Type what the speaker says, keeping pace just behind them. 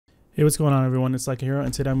Hey, what's going on, everyone? It's Like a Hero,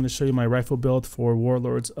 and today I'm going to show you my rifle build for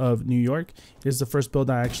Warlords of New York. It is the first build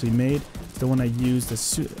I actually made. It's the one I used as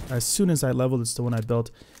soon as I leveled. It's the one I built.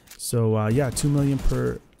 So yeah, 2 million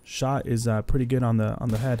per shot is pretty good on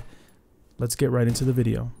the head. Let's get right into the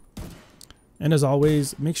video. And as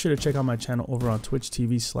always, make sure to check out my channel over on Twitch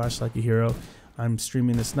TV/LikeAHero. I'm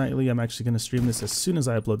streaming this nightly. I'm actually going to stream this as soon as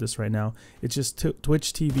I upload this right now. It's just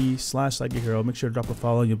Twitch TV/LikeAHero. Make sure to drop a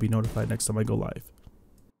follow and you'll be notified next time I go live.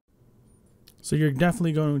 So you're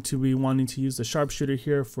definitely going to be wanting to use the sharpshooter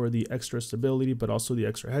here for the extra stability, but also the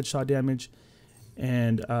extra headshot damage.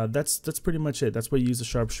 And that's pretty much it. That's what you use the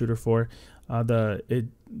sharpshooter for. The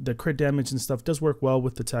crit damage and stuff does work well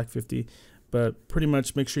with the TAC 50, but pretty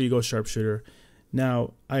much make sure you go sharpshooter.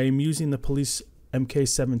 Now I am using the police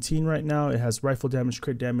MK17 right now. It has rifle damage,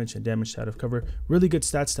 crit damage, and damage out of cover. Really good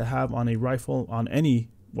stats to have on a rifle, on any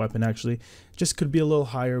weapon actually. Just could be a little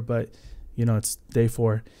higher, but you know, it's day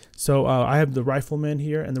 4. So I have the rifleman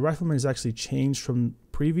here, and the rifleman is actually changed from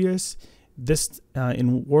previous. This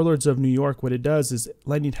in Warlords of New York, what it does is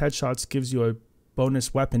lightning headshots gives you a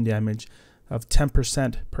bonus weapon damage of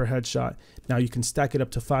 10% per headshot. Now you can stack it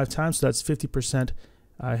up to 5 times, so that's 50%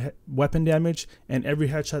 weapon damage, and every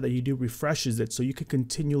headshot that you do refreshes it, so you can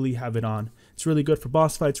continually have it on. It's really good for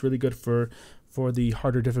boss fights, really good for the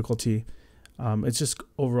harder difficulty. It's just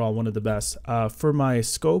overall one of the best. For my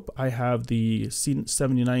scope, I have the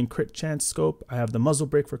C79 crit chance scope. I have the muzzle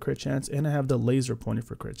brake for crit chance, and I have the laser pointer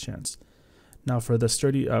for crit chance. Now for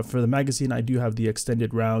the magazine, I do have the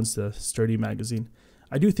extended rounds, the sturdy magazine.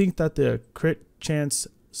 I do think that the crit chance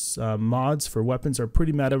mods for weapons are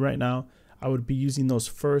pretty meta right now. I would be using those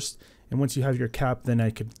first, and once you have your cap, then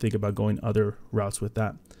I could think about going other routes with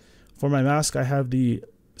that. For my mask, I have the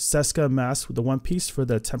Seska mask with the one piece for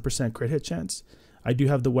the 10% crit hit chance. I do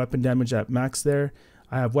have the weapon damage at max there.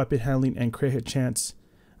 I have weapon handling and crit hit chance.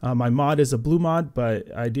 My mod is a blue mod,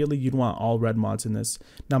 but ideally you'd want all red mods in this.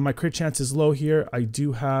 Now my crit chance is low here. I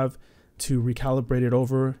do have to recalibrate it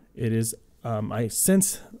over. It is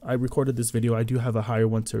since I recorded this video, I do have a higher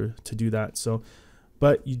one to do that. So,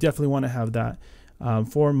 but you definitely want to have that.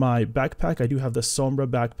 For my backpack, I do have the Sombra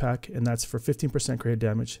backpack, and that's for 15% crit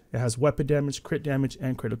damage. It has weapon damage, crit damage,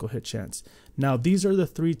 and critical hit chance. Now, these are the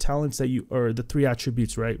 3 talents that or the 3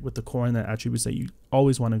 attributes, right? With the core and the attributes that you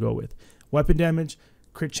always want to go with. Weapon damage,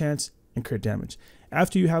 crit chance, and crit damage.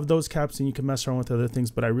 After you have those caps, and you can mess around with other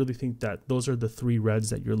things, but I really think that those are the 3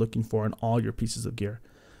 reds that you're looking for in all your pieces of gear.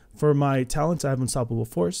 For my talents, I have Unstoppable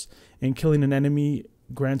Force, and killing an enemy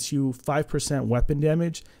grants you 5% weapon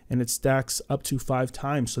damage, and it stacks up to 5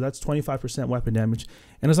 times, so that's 25% weapon damage.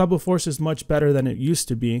 And Unstoppable Force is much better than it used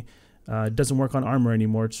to be. It doesn't work on armor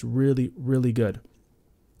anymore. It's really good.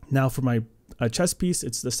 Now for my chest piece,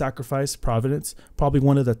 it's the Sacrifice Providence, probably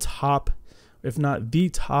one of the top, if not the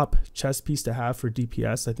top chest piece to have for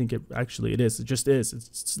DPS. I think it is. It just is.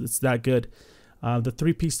 It's that good. The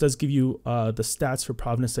 3-piece does give you the stats for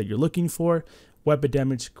Providence that you're looking for. Weapon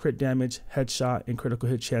damage, crit damage, headshot, and critical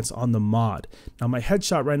hit chance on the mod. Now my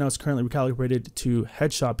headshot right now is currently recalibrated to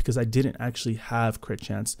headshot because I didn't actually have crit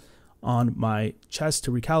chance on my chest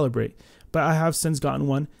to recalibrate. But I have since gotten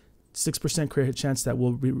one, 6% crit hit chance that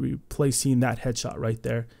will be replacing that headshot right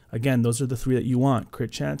there. Again, those are the 3 that you want: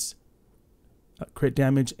 crit chance, crit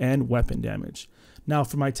damage, and weapon damage. Now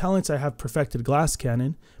for my talents, I have Perfected Glass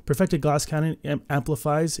Cannon. Perfected Glass Cannon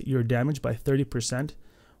amplifies your damage by 30%.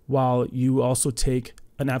 While you also take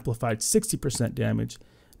an amplified 60% damage.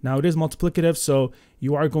 Now it is multiplicative, so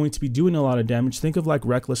you are going to be doing a lot of damage. Think of like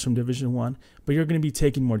Reckless from Division 1, but you're going to be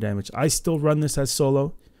taking more damage. I still run this as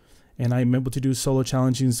solo, and I'm able to do solo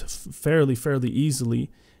challenges fairly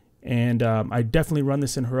easily. And I definitely run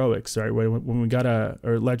this in heroics. Right, when we got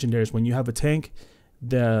or legendaries, when you have a tank,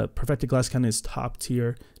 the Perfected Glass Cannon is top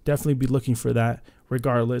tier. Definitely be looking for that.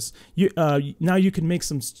 Regardless, now you can make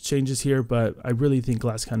some changes here, but I really think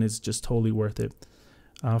Glass Cannon is just totally worth it.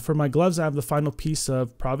 For my gloves, I have the final piece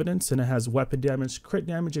of Providence, and it has weapon damage, crit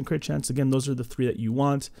damage, and crit chance. Again, those are the 3 that you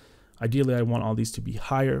want. Ideally, I want all these to be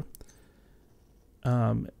higher.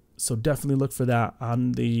 So definitely look for that.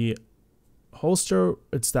 On the holster,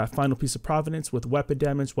 it's that final piece of Providence with weapon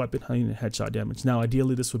damage, weapon hunting, and headshot damage. Now,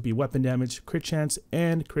 ideally, this would be weapon damage, crit chance,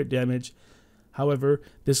 and crit damage. However,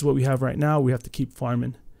 this is what we have right now. We have to keep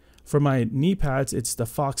farming. For my knee pads, it's the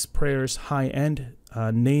Fox Prayers high-end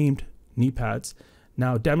named knee pads.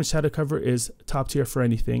 Now, damage out of cover is top tier for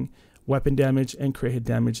anything. Weapon damage and crit hit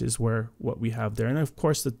damage is what we have there. And of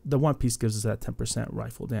course, the one piece gives us that 10%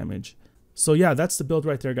 rifle damage. So yeah, that's the build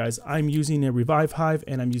right there, guys. I'm using a Revive Hive,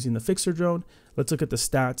 and I'm using the Fixer Drone. Let's look at the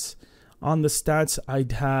stats. On the stats, I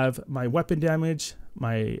have my weapon damage,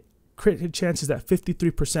 my crit hit chance is at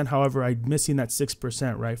 53%. However, I'm missing that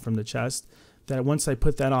 6%, right, from the chest. That once I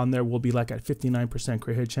put that on there, will be like at 59%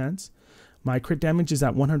 crit hit chance. My crit damage is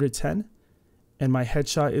at 110, and my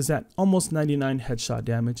headshot is at almost 99 headshot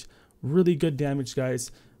damage. Really good damage,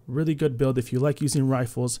 guys. Really good build. If you like using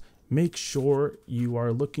rifles, make sure you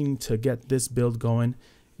are looking to get this build going.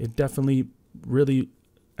 It definitely really,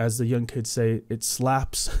 as the young kids say, it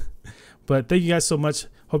slaps. But thank you guys so much.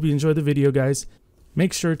 Hope you enjoyed the video, guys.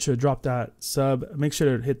 Make sure to drop that sub. Make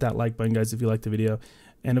sure to hit that like button, guys, if you like the video.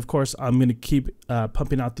 And of course, I'm going to keep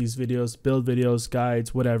pumping out these videos, build videos,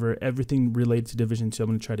 guides, whatever, everything related to Division 2 I'm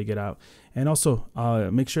going to try to get out. And also,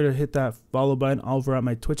 make sure to hit that follow button over at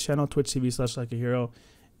my Twitch channel, twitch.tv/likeahero.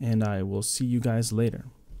 And I will see you guys later.